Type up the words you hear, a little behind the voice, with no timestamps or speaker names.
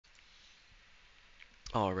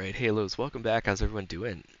Alright, Halos, welcome back. How's everyone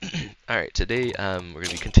doing? Alright, today we're going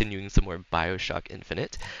to be continuing some more Bioshock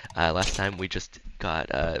Infinite. Last time we just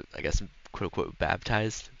got, I guess, quote-unquote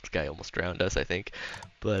baptized. This guy almost drowned us, I think.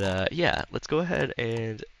 But yeah, let's go ahead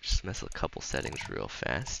and just mess with a couple settings real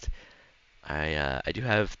fast. I do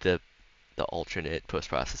have the alternate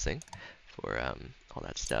post-processing for all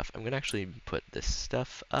that stuff. I'm going to actually put this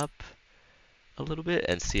stuff up a little bit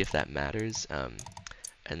and see if that matters.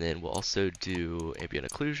 And then we'll also do ambient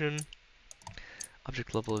occlusion,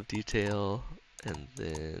 object level of detail, and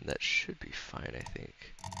then that should be fine, I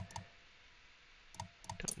think.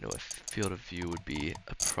 Don't know if field of view would be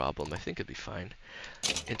a problem. I think it'd be fine.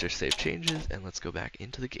 Enter save changes, and let's go back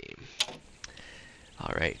into the game.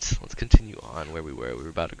 Alright, let's continue on where we were. We were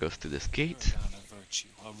about to go through this gate. A virtue,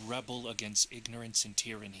 a rebel against ignorance and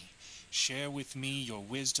tyranny. Share with me your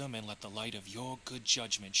wisdom and let the light of your good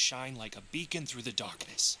judgment shine like a beacon through the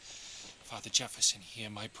darkness. Father Jefferson, hear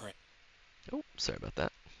my prayer. Oh, sorry about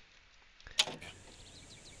that.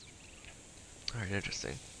 Alright,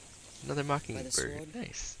 interesting. Another mockingbird.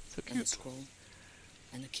 Nice. So cute. And the scroll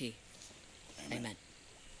and the key. Amen.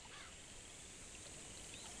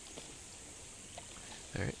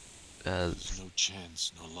 Alright. There's no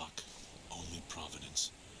chance, no luck, only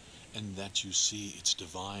providence. And that you see its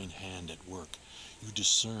divine hand at work, you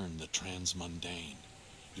discern the transmundane.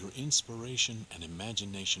 Your inspiration and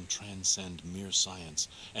imagination transcend mere science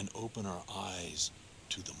and open our eyes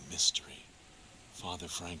to the mystery. Father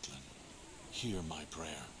Franklin, hear my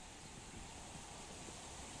prayer.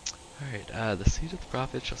 Alright, the seed of the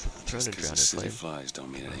prophet shall set the throne and drown in City flame. flies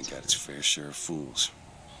don't mean it ain't got its fair share of fools.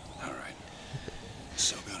 Alright.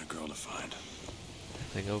 Still got a girl to find.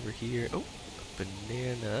 Nothing over here. Oh, a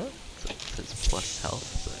banana. So it says plus health,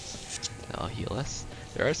 so that'll heal us.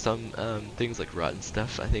 There are some things like rotten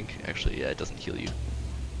stuff, I think. Actually, yeah, it doesn't heal you.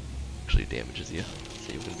 Actually damages you.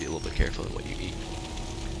 So you're going to be a little bit careful in what you eat.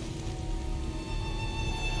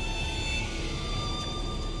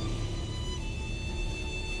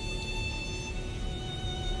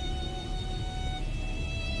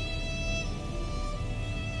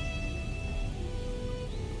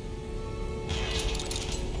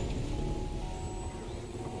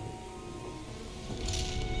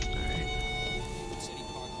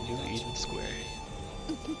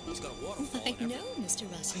 I know, Mr.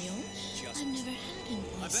 Rossignol. I've never had an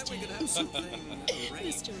oyster. I bet we could have something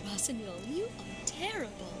Mr. Rossignol, you are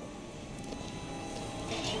terrible.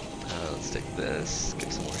 Let's take this,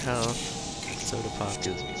 get some more health. Soda pop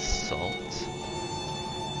gives me salt.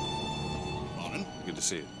 Morning. Good to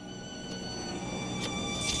see you.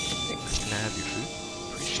 Thanks. Can I have your food?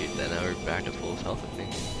 Appreciate that. Now we're back to full health, I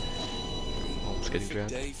think. Almost getting drowned.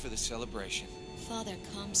 day for the celebration. Father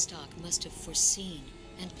Comstock must have foreseen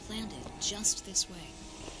and planned it just this way.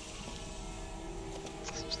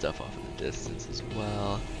 Some stuff off in the distance as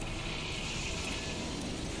well.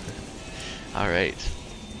 Alright.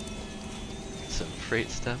 Some freight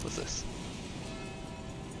stuff. What's this?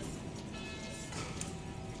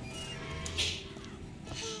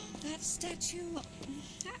 That statue,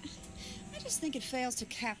 I just think it fails to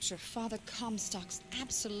capture Father Comstock's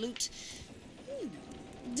absolute,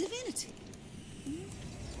 divinity.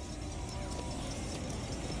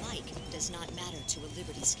 Does not matter to a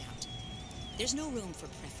Liberty Scout. There's no room for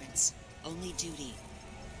preference, only duty.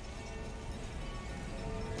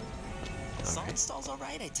 Saltonstall's all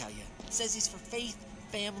right, I tell you. Says he's for faith,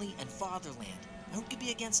 family, and fatherland. Who could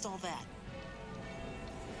be against all that?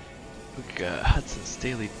 We got Hudson's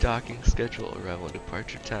daily docking schedule, arrival and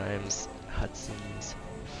departure times, Hudson's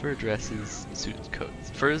fur dresses, suits,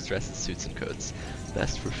 coats. Furs, dresses, suits, and coats.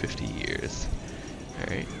 Best for 50 years.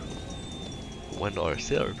 Alright. $1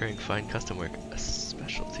 sale, repairing fine custom work, a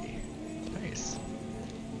specialty. Nice.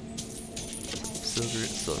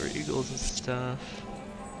 Silver eagles and stuff.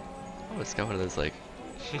 Oh, it's got one of those like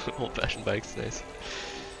old-fashioned bikes. Nice.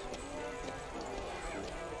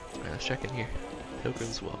 Alright, let's check in here.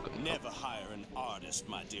 Pilgrims welcome. Never hire an artist,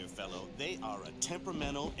 my dear fellow. They are a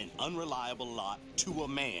temperamental and unreliable lot to a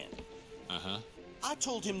man. I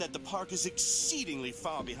told him that the park is exceedingly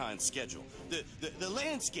far behind schedule. The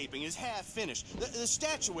landscaping is half finished. The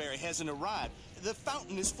statuary hasn't arrived. The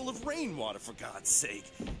fountain is full of rainwater, for God's sake.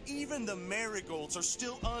 Even the marigolds are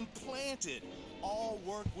still unplanted. All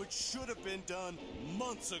work which should have been done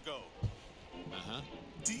months ago.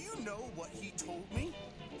 Do you know what he told me?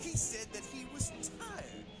 He said that he was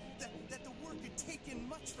tired, that the work had taken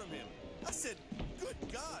much from him. I said, good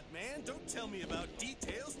God, man, don't tell me about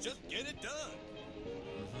details, just get it done.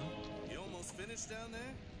 You almost finished down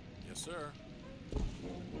there? Yes, sir.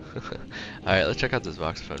 Alright, let's check out this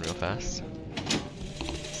voxophone real fast.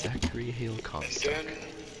 Zachary Hail And Comstock. then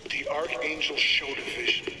the Archangel showed a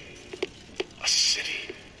vision. A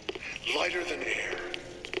city, lighter than air.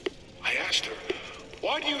 I asked her,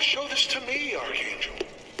 "Why do you show this to me, Archangel?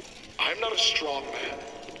 I'm not a strong man.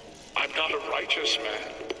 I'm not a righteous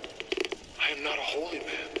man. I am not a holy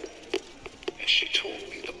man." And she told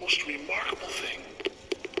me the most remarkable thing.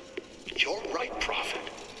 "You're right, prophet.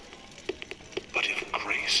 But if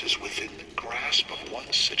grace is within the grasp of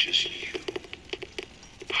one such as you,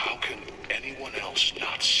 how can anyone else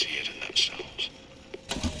not see it in themselves?"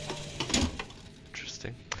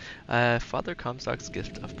 Interesting. Father Comstock's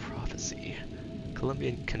Gift of Prophecy.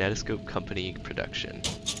 Colombian Kinetoscope Company production.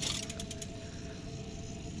 It's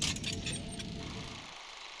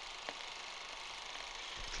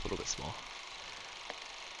a little bit small.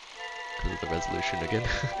 Because of the resolution again.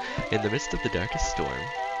 In the midst of the darkest storm,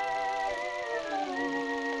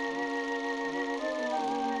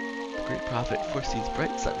 the great prophet foresees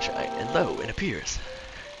bright sunshine, and lo, it appears.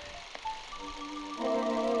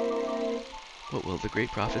 What will the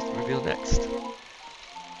great prophet reveal next?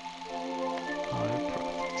 Our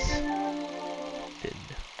prophets. Finn.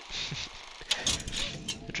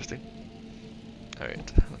 Interesting.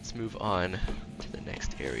 Alright, let's move on to the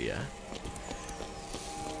next area. Do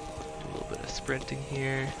a little bit of sprinting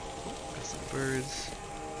here. Got some birds.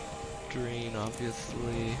 Drain,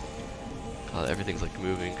 obviously. Oh, everything's like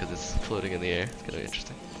moving because it's floating in the air. It's gonna be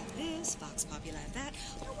interesting. This, Vox Populi that.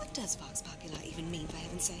 Or what does Vox Populi even mean, for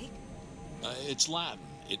heaven's sake? It's Latin.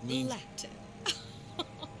 It means... Latin.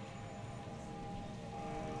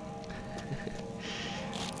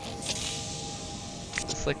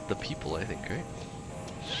 It's like the people, I think, right?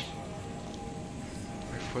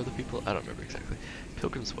 Or for the people? I don't remember exactly.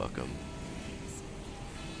 Pilgrim's Welcome.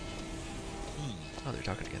 Oh, they're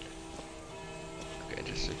talking again. Okay,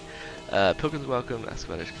 interesting. Pilgrim's Welcome, Ask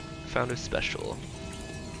About It, Founder Special.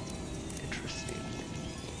 Interesting.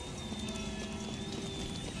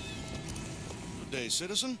 Good day,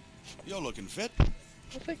 citizen. You're looking fit. Well,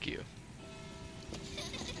 thank you.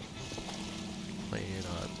 Playing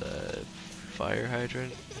on the fire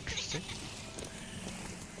hydrant. Interesting.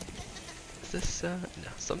 Is this, no.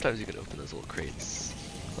 Sometimes you can open those little crates.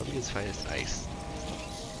 Colombia's finest ice.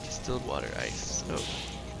 Distilled water ice. Oh. What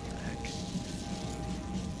the heck?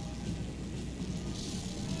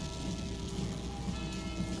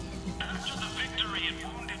 After the victory at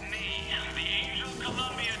Wounded Knee, the Angel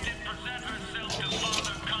Columbia did present herself to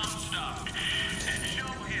Father Comstock and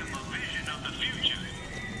show him a vision of the future.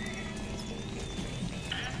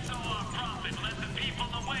 And so our prophet led the people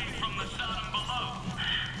away from the Sodom below,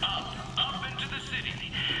 up into the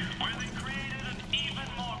city, where they created an even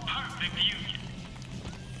more perfect union.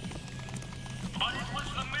 But it was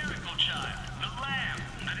the miracle child, the lamb,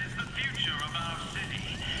 that is the future of our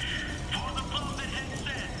city. For the prophet had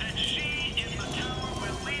said that she in the tower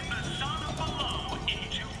will lead the Sodom below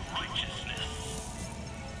into righteousness.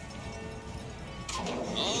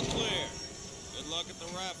 All clear. Good luck at the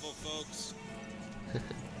raffle, folks.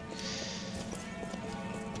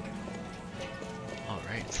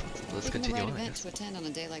 Alright, so let's Picking the continue right on, I event guess. to attend on a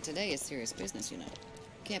day like today is serious business, you know.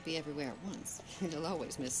 Can't be everywhere at once. You'll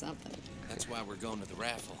always miss something. That's why we're going to the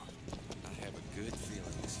raffle. I have a good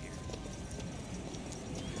feeling this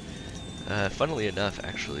year. Funnily enough,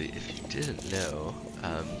 actually, if you didn't know,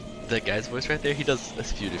 the guy's voice right there, he does a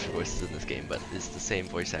few different voices in this game, but it's the same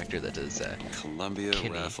voice actor that does Columbia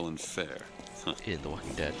Kinney Raffle and Fair. Huh. in the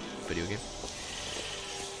Walking Dead video game.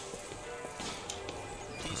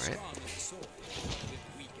 Alright.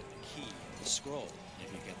 Weak at the key, the scroll,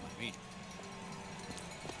 if you get my meaning.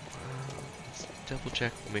 Let's double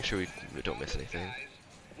check, make sure we don't miss anything.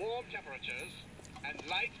 Warm temperatures and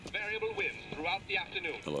light variable winds throughout the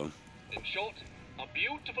afternoon. Hello. In short, a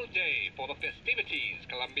beautiful day for the festivities,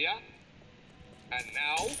 Columbia. And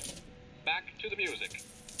now, back to the music.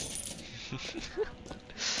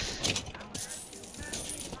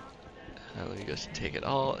 Let me just take it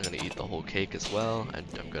all. I'm gonna eat the whole cake as well.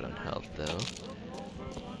 I'm good on health though.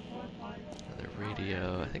 Another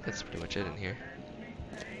radio. I think that's pretty much it in here.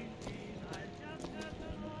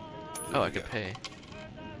 Oh, I could pay.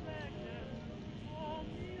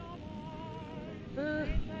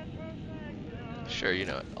 Sure, you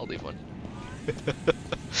know it. I'll leave one.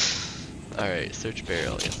 Alright, search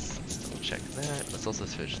barrel. Yes, let's double check that. Let's also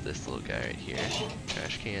search this little guy right here.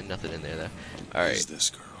 Trash can, nothing in there though. Alright. Who's this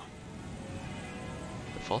girl?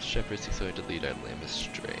 The false shepherd seeks a way to lead our lamb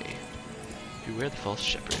astray. Beware the false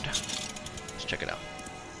shepherd. Let's check it out.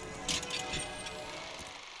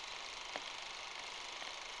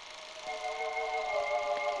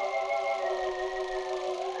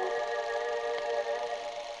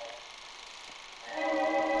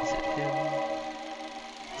 Is it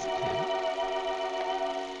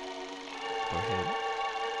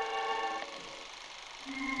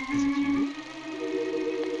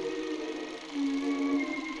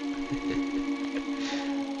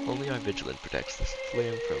Only our vigilance protects the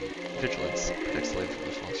flame from the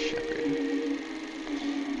false shepherd.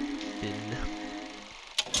 Bin.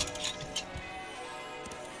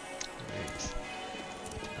 Alright.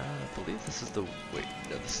 I believe this is the way.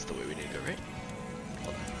 No, this is the way we need to go, right?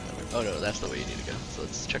 Hold on. Oh no, that's the way you need to go. So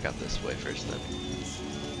let's check out this way first then.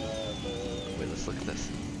 Wait, let's look at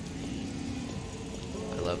this.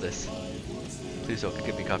 I love this. Please don't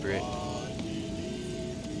give me copyright.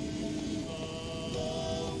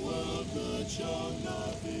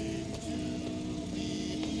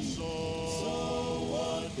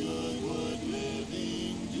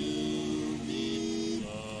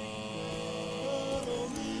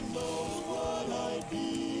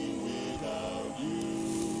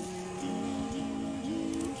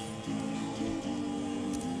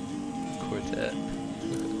 Quartet.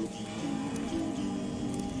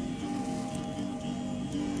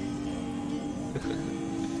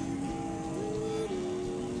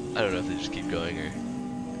 I don't know if they just keep going or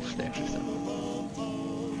if they actually stop.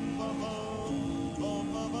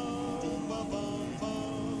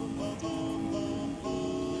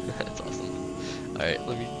 That's awesome. Alright,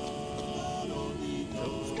 let me... Oh,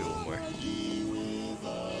 let's do one more.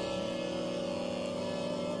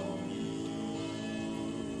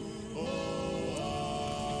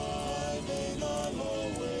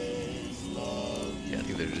 Yeah, I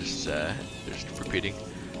think they're just repeating.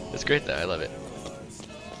 It's great though, I love it.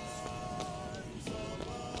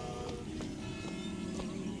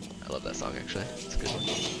 I love that song actually, it's a good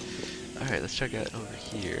one. Alright, let's check out over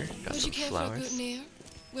here. Got Would some you care flowers. for a boutonniere?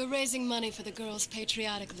 We're raising money for the Girls'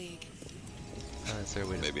 Patriotic League. Is there a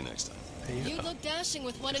way to... Maybe next time. Hey, You look dashing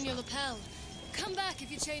with one in your lapel. Come back if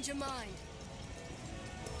you change your mind.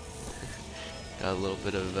 Got a little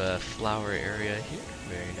bit of flower area here.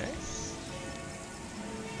 Very nice.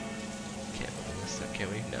 Can't open this up, can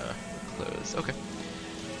we? No. We're closed. Okay.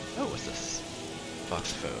 Oh, what's this?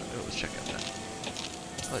 Voxophone. Oh, let's check out that.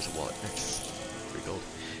 Oh, there's a wallet. Nice. 3 gold.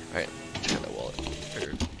 Alright, check out that wallet.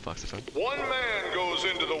 Or Voxophone. One man goes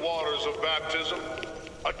into the waters of baptism.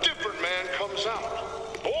 A different man comes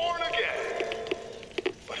out. Born again.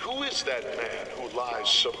 But who is that man who lies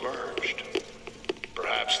submerged?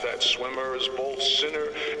 Perhaps that swimmer is both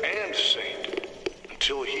sinner and saint,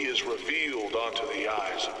 until he is revealed onto the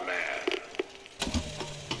eyes of man.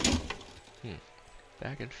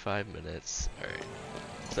 Back in 5 minutes. Alright.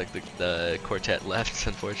 Looks like the quartet left,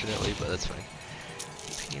 unfortunately, but that's fine.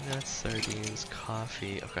 Peanuts, sardines,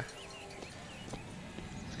 coffee. Okay.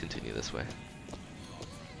 Let's continue this way.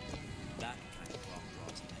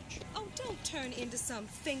 Oh, don't turn into some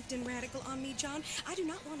Finkton radical on me, John. I do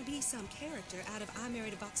not want to be some character out of I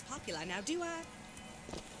Married a Vox Populi, now do I?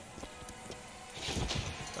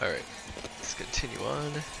 Alright, let's continue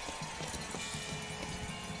on.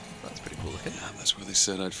 That's pretty cool looking. Yeah, that's where they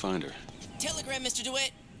said I'd find her. Telegram, Mr.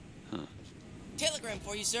 DeWitt. Huh. Telegram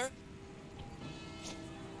for you, sir.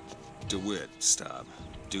 DeWitt, stop.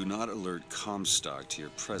 Do not alert Comstock to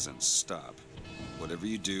your presence. Stop. Whatever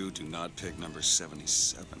you do, do not pick number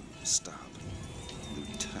 77. Stop.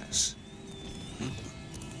 Lutece.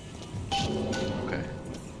 Okay.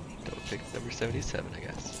 Don't pick number 77, I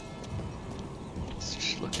guess. Let's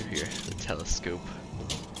just look over here. The telescope.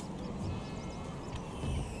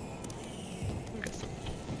 Got some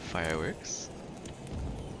fireworks.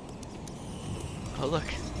 Oh look,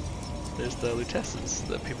 there's the Luteces,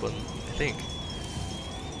 the people, I think.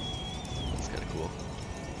 That's kind of cool.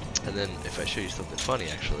 And then if I show you something funny,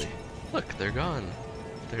 actually, look, they're gone.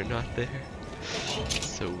 They're not there. It's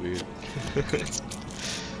so weird.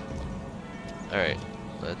 Alright,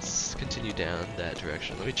 let's continue down that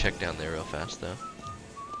direction. Let me check down there real fast, though.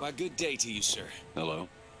 Why, good day to you, sir. Hello?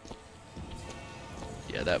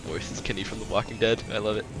 Yeah, that voice is Kenny from The Walking Dead. I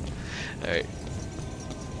love it. Alright.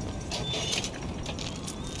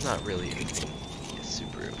 Not really anything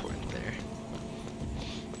super important there.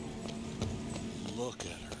 Look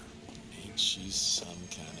at her. Ain't she some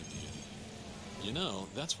kind of beauty? You know,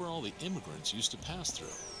 that's where all the immigrants used to pass through.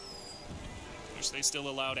 Wish they still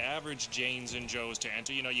allowed average Janes and Joes to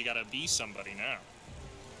enter. You know, you gotta be somebody now.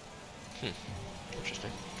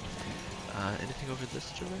 Interesting. Anything over this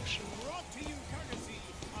direction?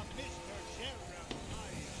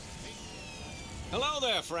 Hello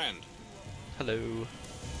there, friend. Hello.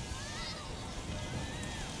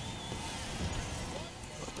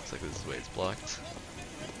 Well, looks like this way is blocked.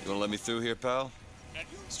 You wanna let me through here, pal?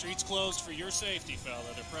 Street's closed for your safety, fella.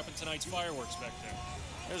 They're prepping tonight's fireworks back there.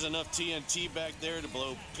 There's enough TNT back there to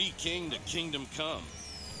blow Peking to Kingdom Come.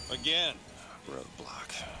 Again.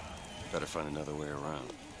 Roadblock. Better find another way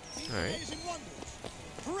around. Alright.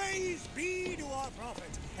 Praise be to our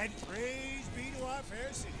prophet, and praise be to our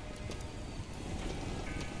fair city.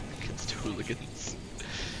 hooligans.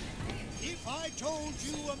 If I told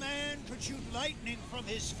you a man could shoot lightning from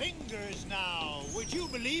his fingers now, would you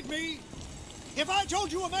believe me? If I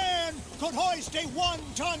told you a man could hoist a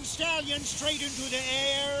 1-ton stallion straight into the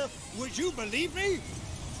air, would you believe me?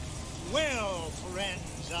 Well,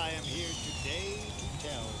 friends, I am here today to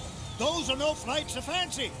tell. Those are no flights of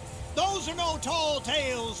fancy. Those are no tall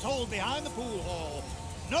tales told behind the pool hall.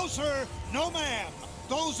 No, sir, no, ma'am.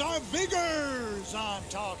 Those are vigors I'm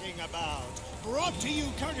talking about. Brought to you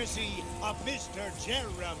courtesy of Mr.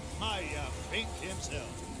 Jeremiah Fink himself.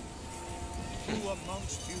 Who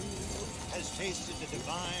amongst you has tasted the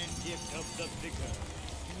divine gift of the vigor?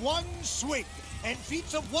 One swig, and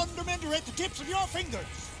feats of wonderment are at the tips of your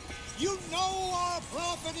fingers. You know our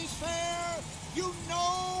prophet is fair. You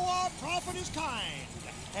know our prophet is kind.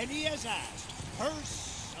 And he has asked,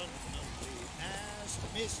 personally asked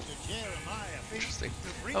Mr. Jeremiah Fink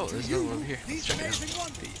to bring Oh, to there's you another one here. Let's these check it amazing out.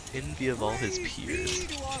 wonders. The envy of all his Praise peers.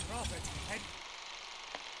 be to our prophet, and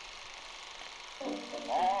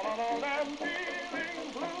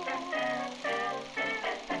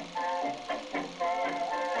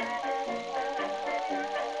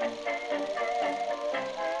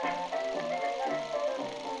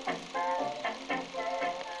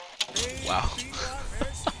Wow.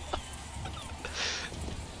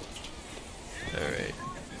 Alright.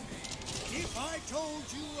 if I told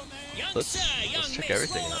you a man... Let's check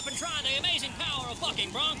everything roll out. up and try the amazing power of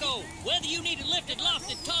Bucking Bronco. Whether you need it lifted,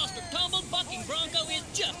 lofted, tossed, or tumbled, Bucking Bronco is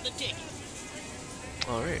just the ticket.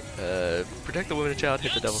 Alright, protect the woman and child,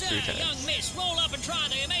 hit the devil 3 Young times. miss, roll up and try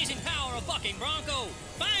the amazing power of Bucking Bronco.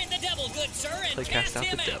 Find the devil, good sir, and Play cast out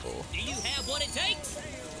him the devil. Do you have what it takes?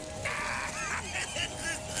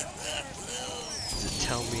 Does it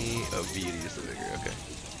tell me? Oh, B to use the vigor. Okay,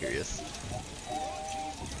 here he is.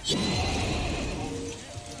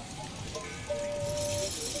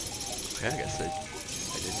 Okay, I guess I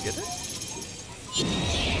didn't get it.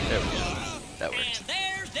 There we go. That worked. And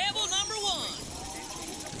there's devil number 1.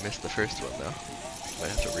 I missed the first one though. Might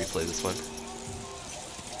have to replay this one.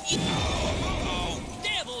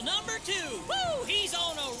 Devil number 2. Woo! He's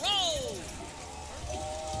on a roll.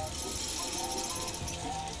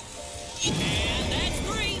 And that's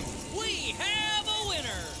 3. We have a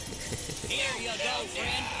winner. Here you go,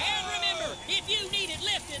 friend. And remember, if you need it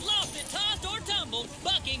lifted, lofted, tossed, or tumbled,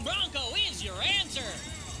 Bucking Bronco is your answer.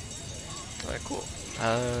 Alright, cool.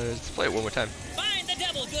 Let's play it one more time. Find the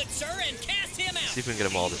devil, good sir, and cast him out. See if we can get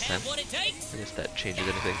them all this time. Have what it takes? And if that changes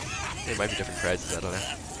anything. There might be different prizes, I don't know.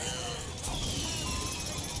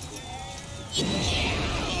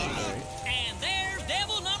 Alright. And there's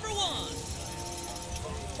devil number 1.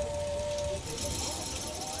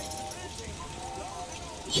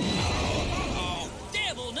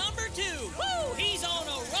 Devil number 2. Woo! He's on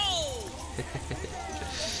a roll.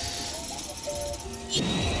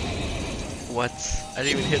 What? I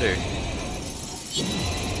didn't even hit her.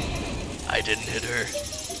 I didn't hit her.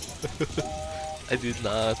 I did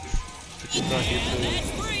not. I did not hit her. And that's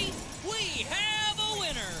 3. We have a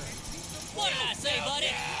winner. What did I say,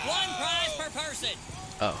 buddy? 1 prize per person.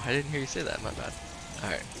 Oh, I didn't hear you say that, my bad.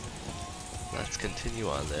 Alright. Let's continue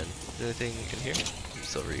on then. Is there anything you can hear?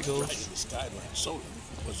 Silver Eagles? Riding the Skyline Solar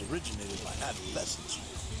was originated by adolescents.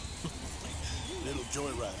 Little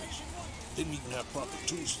joyriders. Didn't even have proper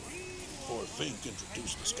tools for it. Before Fink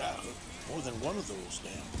introduced the Skyhook, more than one of those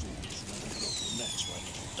damn fools ran broken necks right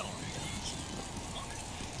into darn things.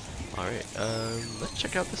 Alright, let's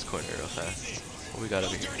check out this corner real fast. What we got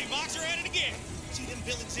over here? Dirty boxer at it again. See them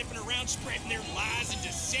villains zipping around, spreading their lies and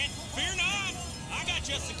dissent? Fear not. I got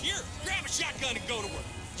you secure. Grab a shotgun and go to work.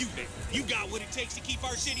 You got what it takes to keep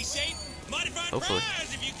our city safe. Mighty fine Hopefully.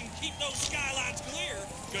 prize if you can keep those skylines clear.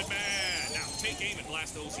 Good man. Now take aim and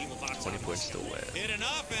blast those evil bots. 20 points to win. Hit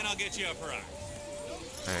enough and I'll get you a prize.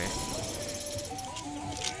 Alright.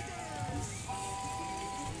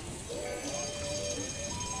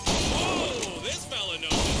 Whoa, this fella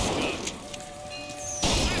knows his stuff.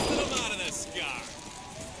 Blasted him out of the sky.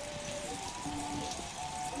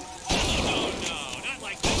 No, not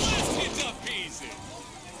like that. Blast it to pieces.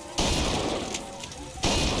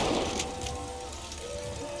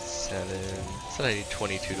 7. Said I need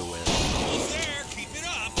 22 to win. Almost there. Keep it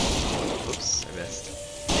up. Oops, I missed.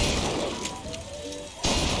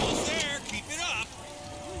 Almost there. Keep it up.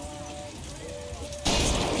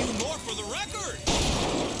 Just a few more for the record.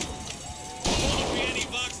 Won't be any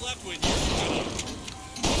box left when you're done.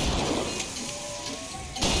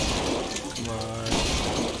 Come on.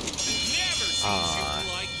 Never seen shooting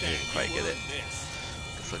like I that. didn't quite get it.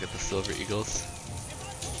 Let's look at the Silver Eagles.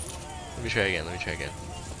 Let me try again,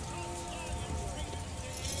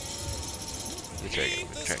 Let me try again.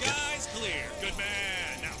 Let me try again. Sky's clear. Good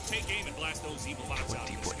man. Now take aim and blast those evil box out.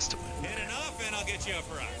 20 points to win. Hit enough and I'll get you a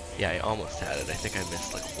prize. Yeah, I almost had it. I think I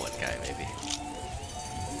missed like one guy maybe.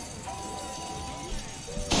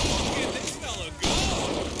 Look at this fella go.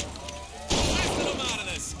 Blasted him out of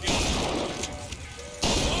the sky.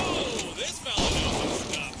 Whoa, this fella knows his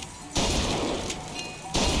stuff.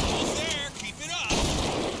 Almost there. Keep it up.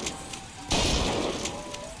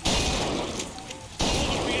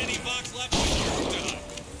 Won't be any box left when you're done.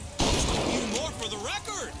 Just a few more for the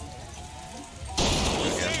record.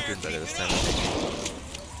 Almost Okay, I'm there. doing better Keep this it time. up.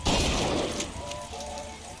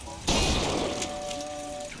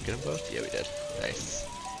 Did we get them both? Yeah, we did. Nice.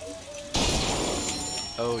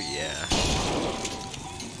 Oh yeah.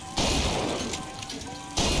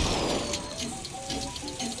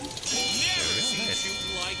 Never seen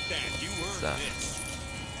shooting like that. You earned this.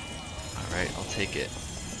 Alright, I'll take it.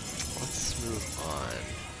 Let's move on.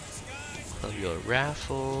 Colonial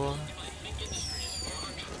raffle.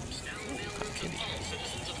 Cotton candy.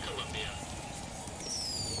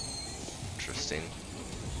 Interesting.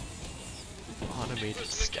 Automated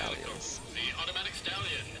stallions. The automatic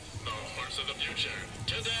stallion, the horse of the future,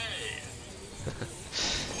 today.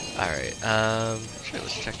 Alright, sure,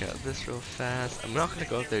 let's check out this real fast. I'm not gonna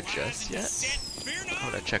go up there just yet.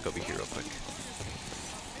 I'm gonna check over here real quick.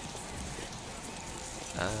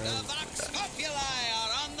 Populi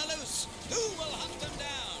are on the loose. Who will hunt them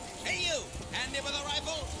down? Hey you, handy with a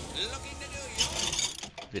rifle, looking to do you.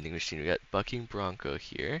 Vending machine, we got Bucking Bronco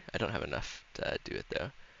here. I don't have enough to do it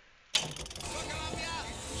though.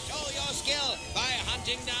 Show your skill by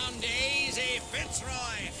hunting down Daisy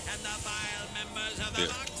Fitzroy and the vile members of the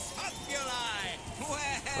Vox Populi.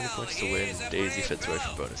 20 points to win, Daisy Fitzroy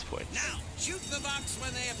for bonus points. Now, shoot the Vox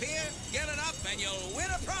when they appear, get it up, and you'll win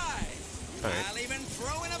a prize. Alright. I'll even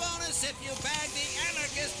throw in a bonus if you bag the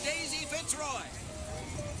anarchist Daisy Fitzroy.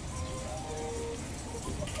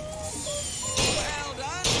 Well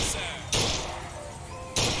done, sir.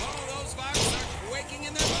 Oh, those Vox are quaking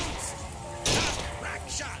in their boots. Ah, rack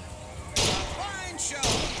shot. A fine show.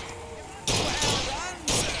 Well done,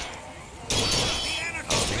 sir. The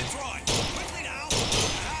anarchist Fitzroy. Quickly now.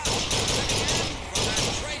 Ah, again for that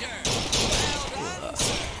traitor. Well done,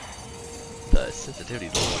 sir. The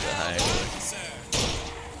sensitivity's a little bit high.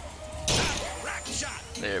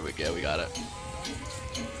 There we go, we got it.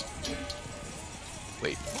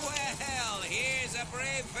 Wait. Well, here's a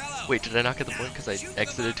brave fellow. Wait, did I not get the point because I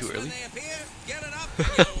exited too early?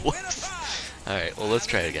 Whoops. Alright, well let's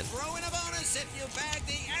try it again. Throw in a bonus if you bag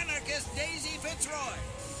the anarchist Daisy Fitzroy.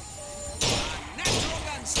 A natural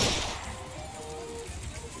gunslinger.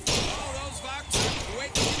 Oh, those Vox are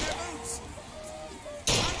quaking in their boots.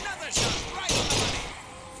 Another shot right on the money.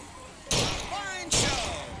 A fine show.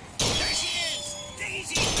 There she is,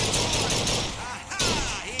 Daisy Fitzroy.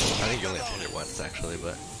 Aha! I think you only have to hit it once actually,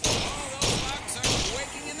 but...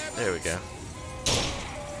 There we go.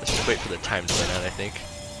 Let's just wait for the time to run out, I think.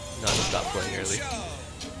 Not to stop playing early.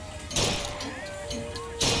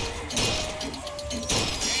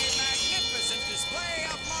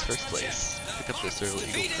 First place. Pick up this early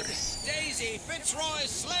eagle first. Daisy Fitzroy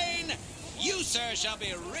slain. You, sir, shall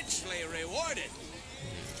be richly rewarded.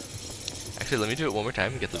 Actually, let me do it one more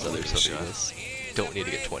time and get those others so don't need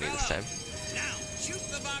to get 20 this time. Now, shoot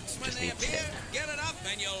the Vox when Just they need appear, 10. get it up,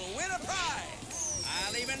 and you'll win a prize.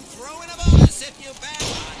 I'll even throw in a bonus if you bag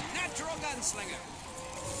a natural gunslinger.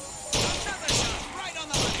 Another shot right on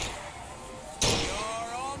the money.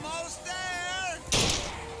 You're almost there.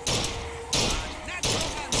 A natural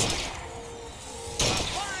gunslinger. A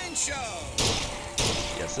fine show.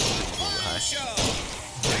 Yes, this is a little high. Show.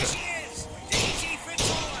 There she is, Daisy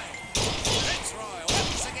Fitzroy. Fitzroy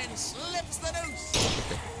once again slips the noose.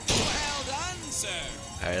 Well done, sir.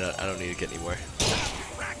 Alright, I don't need to get any more.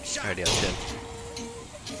 Already on 10.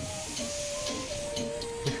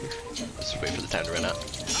 Let's wait for the time to run out.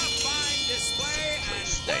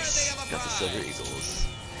 Nice. Got the Silver Eagles.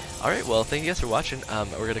 Alright, well, thank you guys for watching.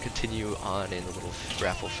 We're going to continue on in the little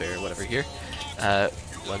raffle fair, whatever here,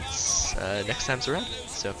 once next time's around.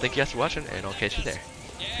 So thank you guys for watching, and I'll catch you there.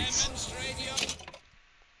 Peace.